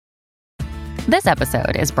This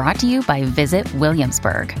episode is brought to you by Visit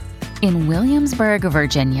Williamsburg. In Williamsburg,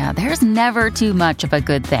 Virginia, there's never too much of a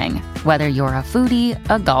good thing. Whether you're a foodie,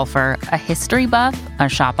 a golfer, a history buff, a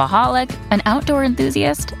shopaholic, an outdoor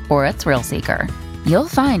enthusiast, or a thrill seeker, you'll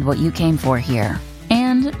find what you came for here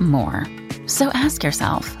and more. So ask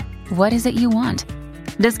yourself, what is it you want?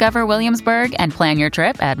 Discover Williamsburg and plan your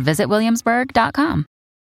trip at visitwilliamsburg.com.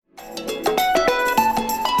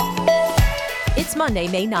 It's Monday,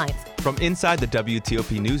 May 9th. From inside the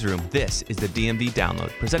WTOP newsroom, this is the DMV Download,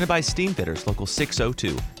 presented by Steamfitters Local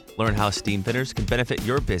 602. Learn how Steamfitters can benefit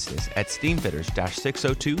your business at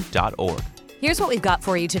steamfitters-602.org. Here's what we've got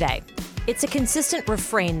for you today. It's a consistent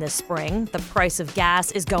refrain this spring. The price of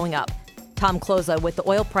gas is going up. Tom Kloza with the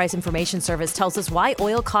Oil Price Information Service tells us why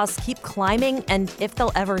oil costs keep climbing and if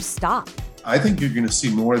they'll ever stop. I think you're going to see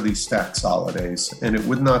more of these tax holidays, and it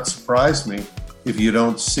would not surprise me if you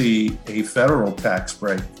don't see a federal tax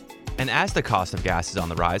break. And as the cost of gas is on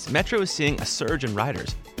the rise, Metro is seeing a surge in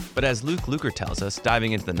riders. But as Luke Luker tells us,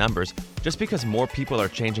 diving into the numbers, just because more people are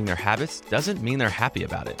changing their habits doesn't mean they're happy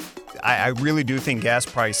about it. I really do think gas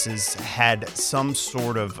prices had some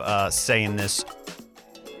sort of say in this.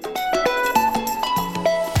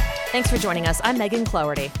 Thanks for joining us. I'm Megan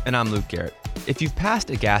Cloherty. And I'm Luke Garrett. If you've passed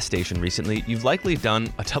a gas station recently, you've likely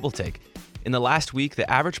done a double take. In the last week, the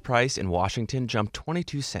average price in Washington jumped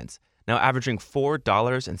 22 cents, now averaging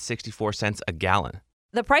 $4.64 a gallon.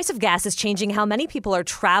 The price of gas is changing how many people are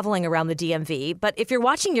traveling around the DMV, but if you're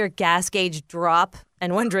watching your gas gauge drop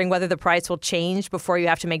and wondering whether the price will change before you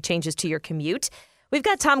have to make changes to your commute, we've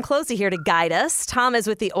got Tom Kloza here to guide us. Tom is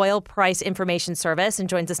with the Oil Price Information Service and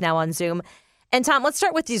joins us now on Zoom. And Tom, let's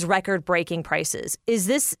start with these record-breaking prices. Is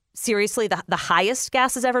this seriously the highest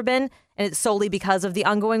gas has ever been, and it's solely because of the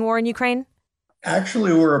ongoing war in Ukraine?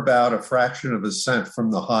 Actually, we're about a fraction of a cent from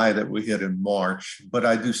the high that we hit in March, but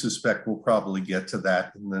I do suspect we'll probably get to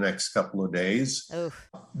that in the next couple of days. Oof.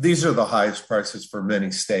 These are the highest prices for many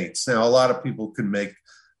states. Now, a lot of people can make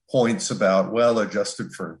points about, well,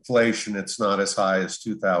 adjusted for inflation, it's not as high as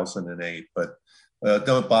 2008, but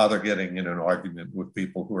don't bother getting in an argument with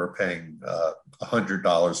people who are paying $100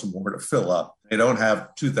 or more to fill up. They don't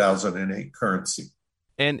have 2008 currency.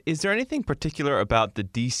 And is there anything particular about the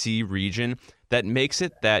D.C. region that makes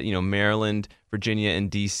it that, Maryland, Virginia,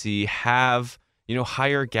 and D.C. have,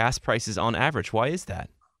 higher gas prices on average? Why is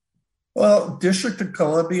that? Well, District of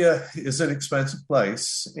Columbia is an expensive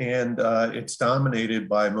place, and it's dominated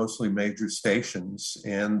by mostly major stations,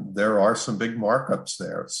 and there are some big markups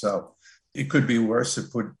there. So it could be worse.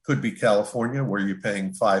 It could be California, where you're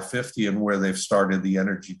paying $5.50 and where they've started the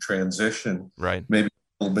energy transition. Right. Maybe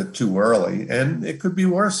a little bit too early. And it could be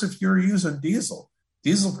worse if you're using diesel.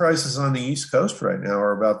 Diesel prices on the East Coast right now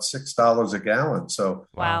are about $6 a gallon. So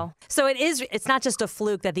wow. So it's not just a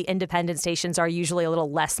fluke that the independent stations are usually a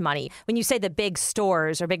little less money. When you say the big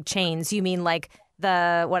stores or big chains, you mean like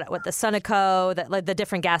the Sunoco, the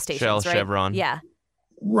different gas stations, Shell, right? Chevron. Yeah.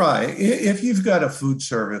 Right. If you've got a food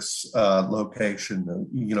service location,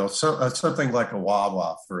 something like a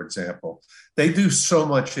Wawa, for example, they do so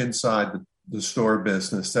much inside the store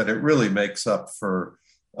business that it really makes up for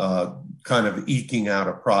kind of eking out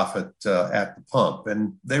a profit at the pump.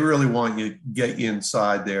 And they really want you to get you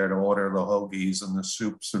inside there to order the hoagies and the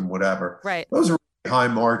soups and whatever. Right. Those are really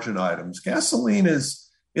high margin items. Gasoline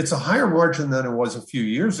it's a higher margin than it was a few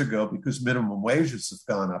years ago because minimum wages have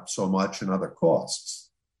gone up so much and other costs.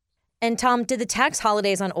 And Tom, did the tax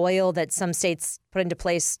holidays on oil that some states put into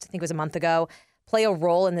place, I think it was a month ago, play a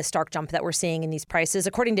role in the stark jump that we're seeing in these prices?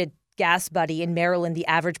 According to Gas Buddy, in Maryland, the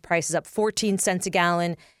average price is up 14 cents a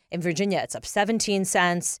gallon. In Virginia, it's up 17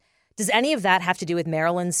 cents. Does any of that have to do with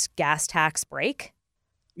Maryland's gas tax break?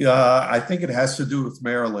 Yeah, I think it has to do with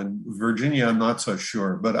Maryland. Virginia, I'm not so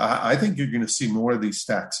sure, but I think you're going to see more of these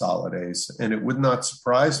tax holidays. And it would not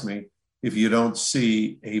surprise me if you don't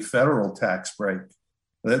see a federal tax break.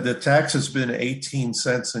 The tax has been 18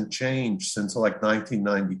 cents and change since like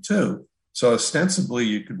 1992. So ostensibly,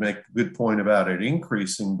 you could make a good point about it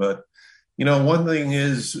increasing. But, one thing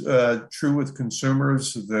is true with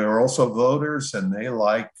consumers. They're also voters, and they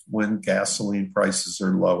like when gasoline prices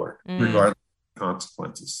are lower, regardless of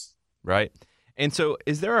consequences. Right. And so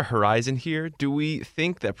is there a horizon here? Do we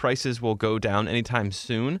think that prices will go down anytime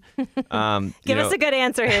soon? Give us a good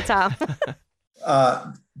answer here, Tom.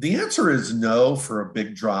 The answer is no for a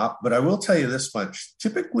big drop, but I will tell you this much.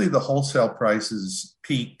 Typically, the wholesale prices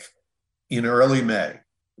peak in early May.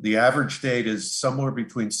 The average date is somewhere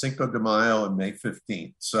between Cinco de Mayo and May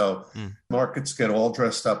 15th. So markets get all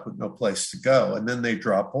dressed up with no place to go, and then they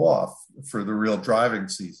drop off for the real driving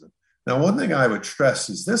season. Now, one thing I would stress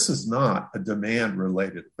is this is not a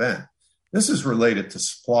demand-related event. This is related to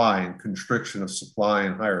supply and constriction of supply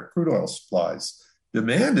and higher crude oil supplies.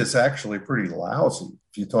 Demand is actually pretty lousy.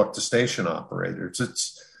 If you talk to station operators,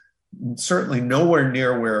 it's certainly nowhere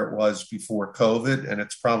near where it was before COVID, and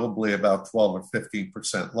it's probably about 12 or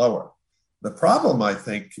 15% lower. The problem, I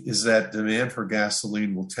think, is that demand for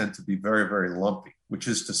gasoline will tend to be very, very lumpy, which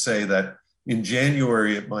is to say that in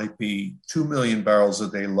January, it might be 2 million barrels a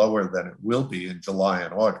day lower than it will be in July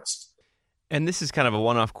and August. And this is kind of a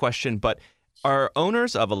one-off question, but are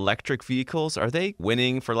owners of electric vehicles, are they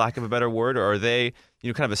winning, for lack of a better word, or are they,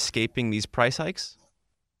 kind of escaping these price hikes?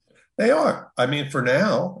 They are. I mean, for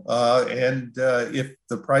now, if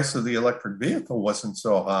the price of the electric vehicle wasn't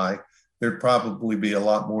so high, there'd probably be a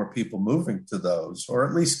lot more people moving to those, or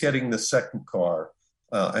at least getting the second car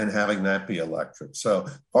and having that be electric. So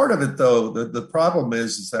part of it, though, the problem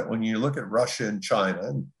is that when you look at Russia and China,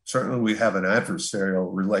 and certainly we have an adversarial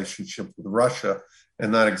relationship with Russia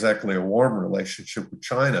and not exactly a warm relationship with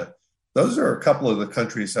China, those are a couple of the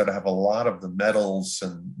countries that have a lot of the metals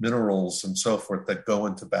and minerals and so forth that go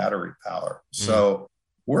into battery power. So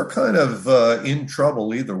we're kind of in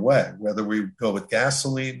trouble either way, whether we go with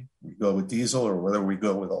gasoline, we go with diesel, or whether we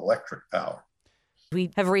go with electric power. We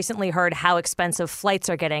have recently heard how expensive flights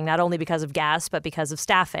are getting, not only because of gas, but because of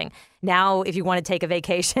staffing. Now, if you want to take a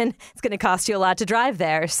vacation, it's going to cost you a lot to drive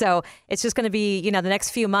there. So it's just going to be, the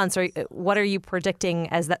next few months. Or what are you predicting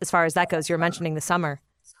as far as that goes? You're mentioning the summer.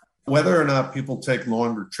 Whether or not people take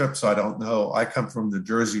longer trips, I don't know. I come from the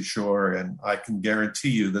Jersey Shore, and I can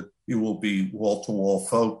guarantee you that it will be wall-to-wall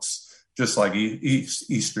folks, just like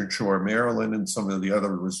Eastern Shore, Maryland, and some of the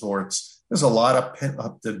other resorts. There's a lot of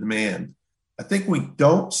pent-up demand. I think we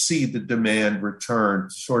don't see the demand return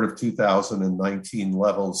to sort of 2019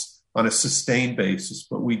 levels on a sustained basis,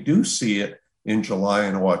 but we do see it in July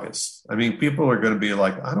and August. I mean, people are going to be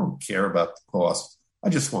like, I don't care about the cost. I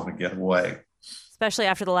just want to get away. Especially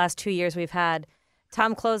after the last 2 years we've had.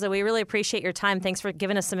 Tom Closa, we really appreciate your time. Thanks for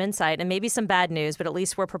giving us some insight and maybe some bad news, but at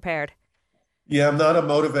least we're prepared. Yeah, I'm not a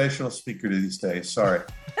motivational speaker these days. Sorry.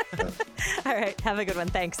 All right. Have a good one.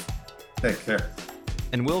 Thanks. Take care.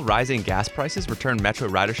 And will rising gas prices return metro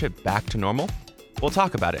ridership back to normal? We'll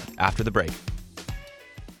talk about it after the break.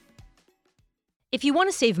 If you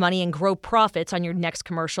want to save money and grow profits on your next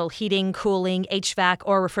commercial, heating, cooling, HVAC,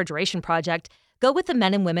 or refrigeration project, go with the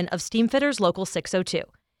men and women of Steamfitters Local 602.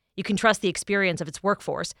 You can trust the experience of its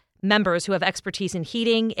workforce, members who have expertise in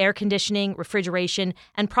heating, air conditioning, refrigeration,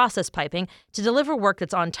 and process piping to deliver work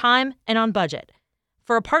that's on time and on budget.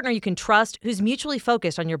 For a partner you can trust who's mutually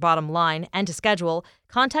focused on your bottom line and to schedule,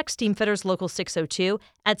 contact Steamfitters Local 602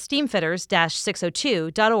 at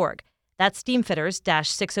steamfitters-602.org. That's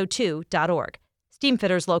steamfitters-602.org.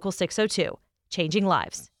 Steamfitters Local 602, changing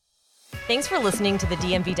lives. Thanks for listening to the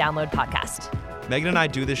DMV Download Podcast. Megan and I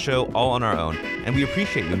do this show all on our own, and we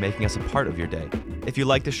appreciate you making us a part of your day. If you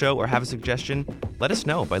like the show or have a suggestion, let us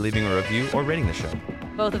know by leaving a review or rating the show.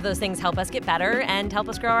 Both of those things help us get better and help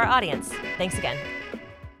us grow our audience. Thanks again.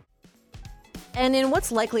 And in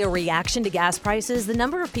what's likely a reaction to gas prices, the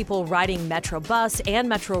number of people riding Metro Bus and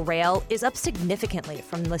Metro Rail is up significantly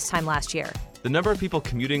from this time last year. The number of people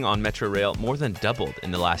commuting on Metro Rail more than doubled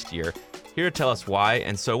in the last year. Here to tell us why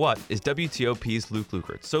and so what is WTOP's Luke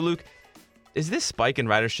Lukert. So Luke, is this spike in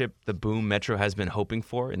ridership the boom Metro has been hoping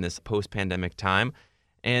for in this post-pandemic time?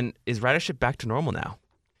 And is ridership back to normal now?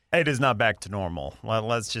 It is not back to normal. Well,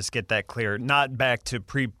 let's just get that clear. Not back to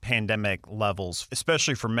pre-pandemic levels,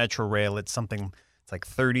 especially for Metro Rail. It's like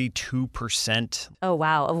 32%. Oh,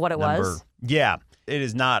 wow. Of what it was? Yeah. It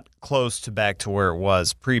is not close to back to where it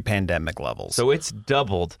was pre-pandemic levels. So it's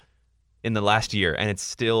doubled in the last year, and it's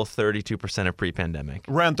still 32% of pre-pandemic.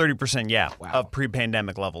 Around 30%, yeah, wow, of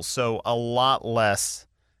pre-pandemic levels. So a lot less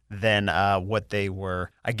than what they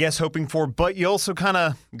were, I guess, hoping for. But you also kind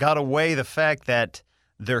of got away the fact that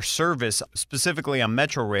their service, specifically on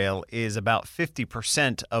Metro Rail, is about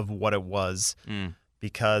 50% of what it was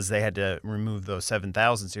because they had to remove those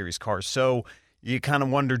 7000 series cars. So you kind of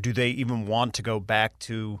wonder, do they even want to go back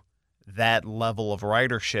to that level of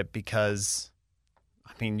ridership? Because,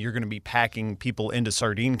 I mean, you're going to be packing people into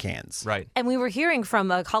sardine cans. Right. And we were hearing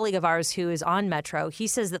from a colleague of ours who is on Metro. He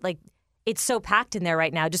says that, it's so packed in there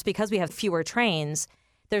right now just because we have fewer trains.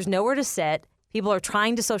 There's nowhere to sit. People are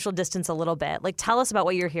trying to social distance a little bit. Tell us about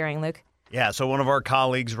what you're hearing, Luke. Yeah, so one of our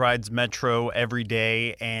colleagues rides Metro every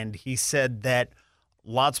day, and he said that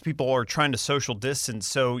lots of people are trying to social distance,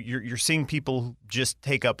 so you're seeing people just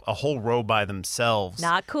take up a whole row by themselves.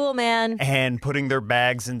 Not cool, man. And putting their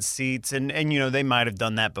bags in seats, and they might have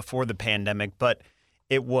done that before the pandemic, but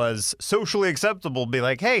it was socially acceptable to be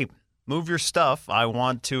like, hey, move your stuff. I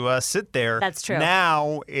want to sit there. That's true.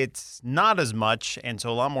 Now it's not as much, and so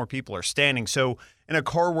a lot more people are standing. So in a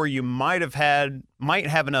car where you might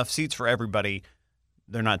have enough seats for everybody,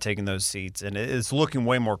 they're not taking those seats, and it's looking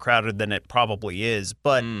way more crowded than it probably is.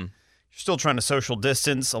 But you're still trying to social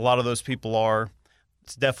distance. A lot of those people are.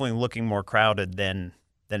 It's definitely looking more crowded than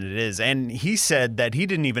it is. And he said that he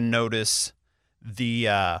didn't even notice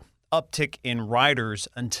the uptick in riders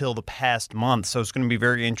until the past month. So it's going to be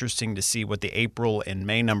very interesting to see what the April and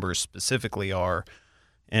May numbers specifically are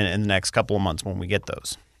in the next couple of months when we get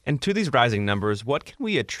those. And to these rising numbers, what can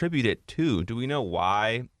we attribute it to? Do we know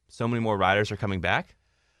why so many more riders are coming back?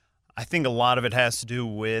 I think a lot of it has to do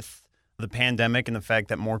with the pandemic and the fact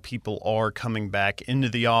that more people are coming back into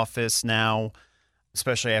the office now,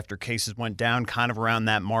 especially after cases went down kind of around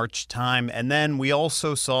that March time. And then we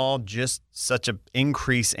also saw just such an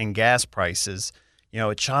increase in gas prices.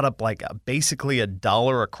 It shot up like basically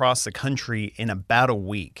 $1 across the country in about a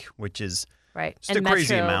week, which is right. just a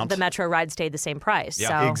crazy amount. The Metro ride stayed the same price.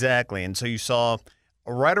 Yeah, so. Exactly. And so you saw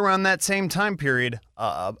right around that same time period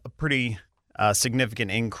a pretty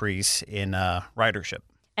significant increase in ridership.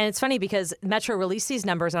 And it's funny because Metro released these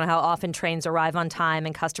numbers on how often trains arrive on time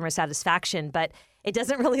and customer satisfaction, but it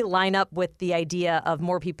doesn't really line up with the idea of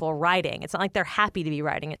more people riding. It's not like they're happy to be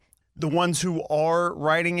riding it. The ones who are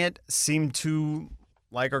riding it seem to,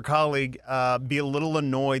 like our colleague, be a little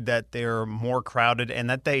annoyed that they're more crowded and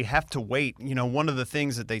that they have to wait. One of the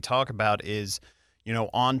things that they talk about is,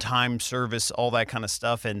 on-time service, all that kind of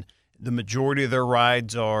stuff. And the majority of their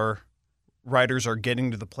riders are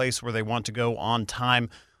getting to the place where they want to go on time.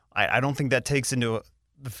 I don't think that takes into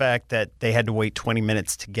the fact that they had to wait 20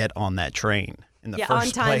 minutes to get on that train in the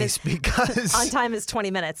first place. Because on time is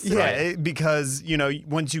 20 minutes. Yeah, right. Because,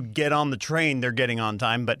 once you get on the train, they're getting on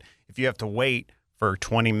time. But if you have to wait for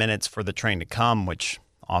 20 minutes for the train to come, which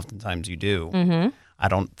oftentimes you do, I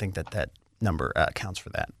don't think that number accounts for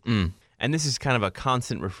that. And this is kind of a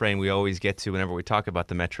constant refrain we always get to whenever we talk about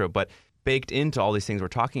the Metro. But baked into all these things we're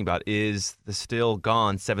talking about is the still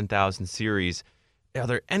gone 7000 series. Are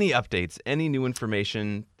there any updates, any new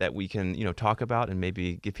information that we can, talk about and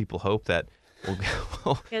maybe give people hope that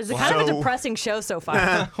it's kind of a depressing show so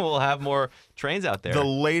far. We'll have more trains out there. The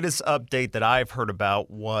latest update that I've heard about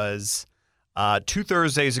was 2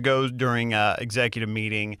 Thursdays ago during an executive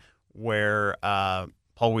meeting where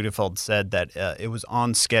Paul Wiedefeld said that it was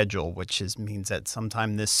on schedule, which means that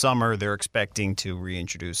sometime this summer they're expecting to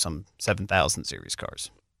reintroduce some 7000 series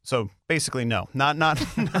cars. So basically, no, not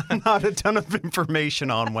a ton of information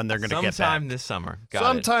on when they're going to get back. Sometime this summer.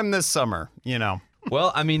 Sometime this summer,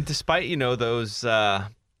 Well, I mean, despite, those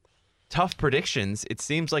tough predictions, it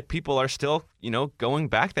seems like people are still, going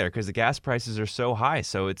back there because the gas prices are so high.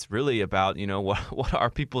 So it's really about, what are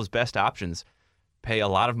people's best options? Pay a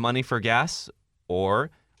lot of money for gas or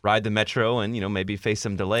ride the Metro and, maybe face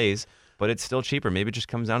some delays. But it's still cheaper. Maybe it just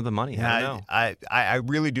comes down to the money. I don't know. I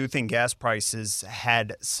really do think gas prices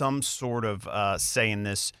had some sort of say in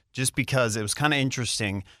this just because it was kind of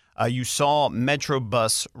interesting. You saw Metro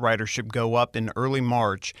bus ridership go up in early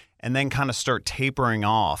March and then kind of start tapering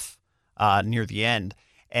off near the end.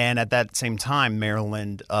 And at that same time,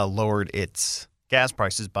 Maryland lowered its gas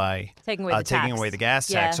prices by taking away the gas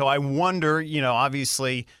tax. So I wonder,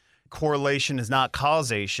 obviously correlation is not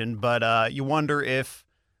causation, but you wonder if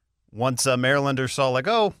once Marylanders saw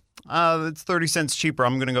it's 30 cents cheaper,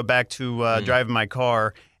 I'm going to go back to driving my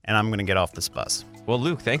car and I'm going to get off this bus. Well,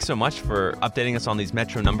 Luke, thanks so much for updating us on these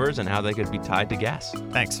Metro numbers and how they could be tied to gas.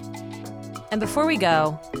 Thanks. And before we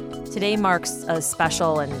go, today marks a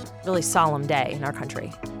special and really solemn day in our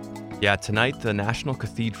country. Yeah, tonight the National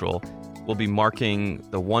Cathedral will be marking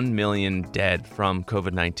the 1 million dead from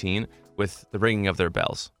COVID-19 with the ringing of their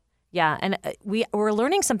bells. Yeah, and we're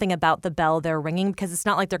learning something about the bell they're ringing because it's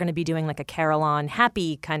not like they're going to be doing like a carillon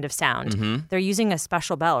happy kind of sound. They're using a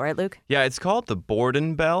special bell, right, Luke? Yeah, it's called the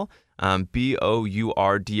Bourdon bell, Bourdon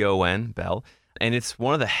bell, and it's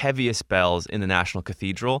one of the heaviest bells in the National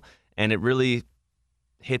Cathedral, and it really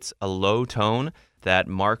hits a low tone that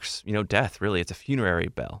marks, death, really. It's a funerary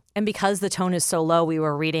bell. And because the tone is so low, we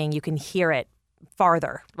were reading, you can hear it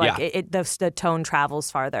farther. The tone travels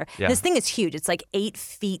farther. Yeah. This thing is huge. It's like 8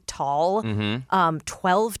 feet tall,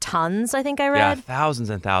 12 tons, I think I read. Yeah, thousands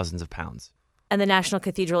and thousands of pounds. And the National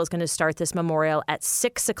Cathedral is going to start this memorial at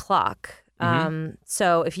 6 o'clock.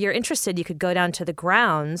 So if you're interested, you could go down to the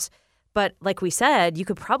grounds. But like we said, you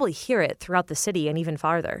could probably hear it throughout the city and even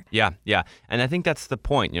farther. Yeah. And I think that's the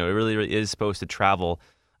point. It really is supposed to travel.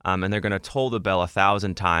 And they're going to toll the bell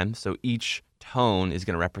 1,000 times. So each tone is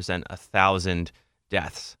going to represent 1,000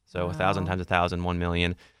 deaths. So 1,000 times 1,000, 1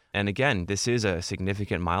 million. And again, this is a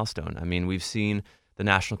significant milestone. I mean, we've seen the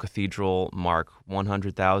National Cathedral mark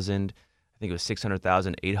 100,000, I think it was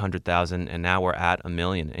 600,000, 800,000, and now we're at 1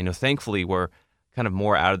 million. And, thankfully, we're kind of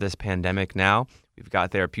more out of this pandemic now. We've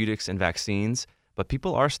got therapeutics and vaccines, but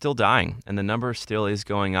people are still dying, and the number still is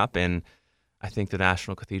going up. And I think the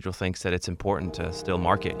National Cathedral thinks that it's important to still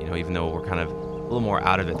mark it, even though we're kind of a little more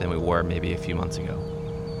out of it than we were maybe a few months ago.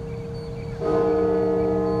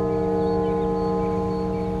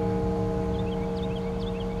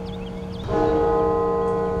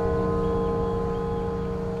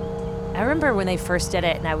 I remember when they first did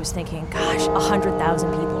it, and I was thinking, gosh,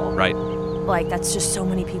 100,000 people. Right. Like, that's just so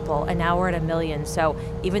many people. And now we're at 1 million. So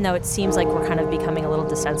even though it seems like we're kind of becoming a little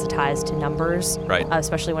desensitized to numbers, right,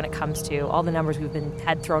 especially when it comes to all the numbers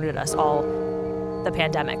had thrown at us all the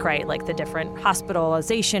pandemic, right? Like the different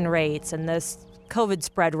hospitalization rates and the COVID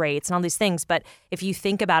spread rates and all these things. But if you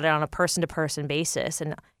think about it on a person-to-person basis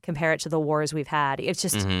and compare it to the wars we've had, it's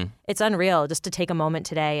just, it's unreal just to take a moment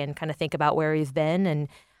today and kind of think about where we've been and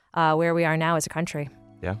where we are now as a country.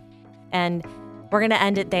 Yeah. And we're going to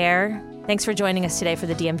end it there. Thanks for joining us today for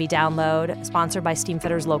the DMV Download, sponsored by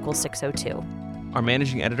Steamfitters Local 602. Our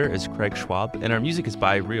managing editor is Craig Schwab, and our music is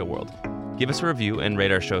by Real World. Give us a review and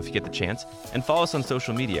rate our show if you get the chance, and follow us on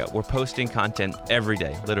social media. We're posting content every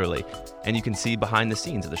day, literally, and you can see behind the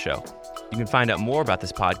scenes of the show. You can find out more about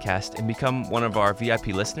this podcast and become one of our VIP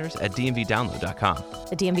listeners at dmvdownload.com.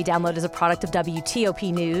 The DMV Download is a product of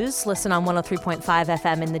WTOP News. Listen on 103.5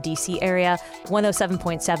 FM in the D.C. area,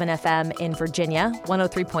 107.7 FM in Virginia,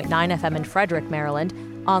 103.9 FM in Frederick, Maryland,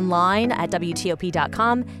 online at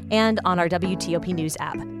WTOP.com, and on our WTOP News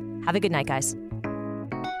app. Have a good night, guys.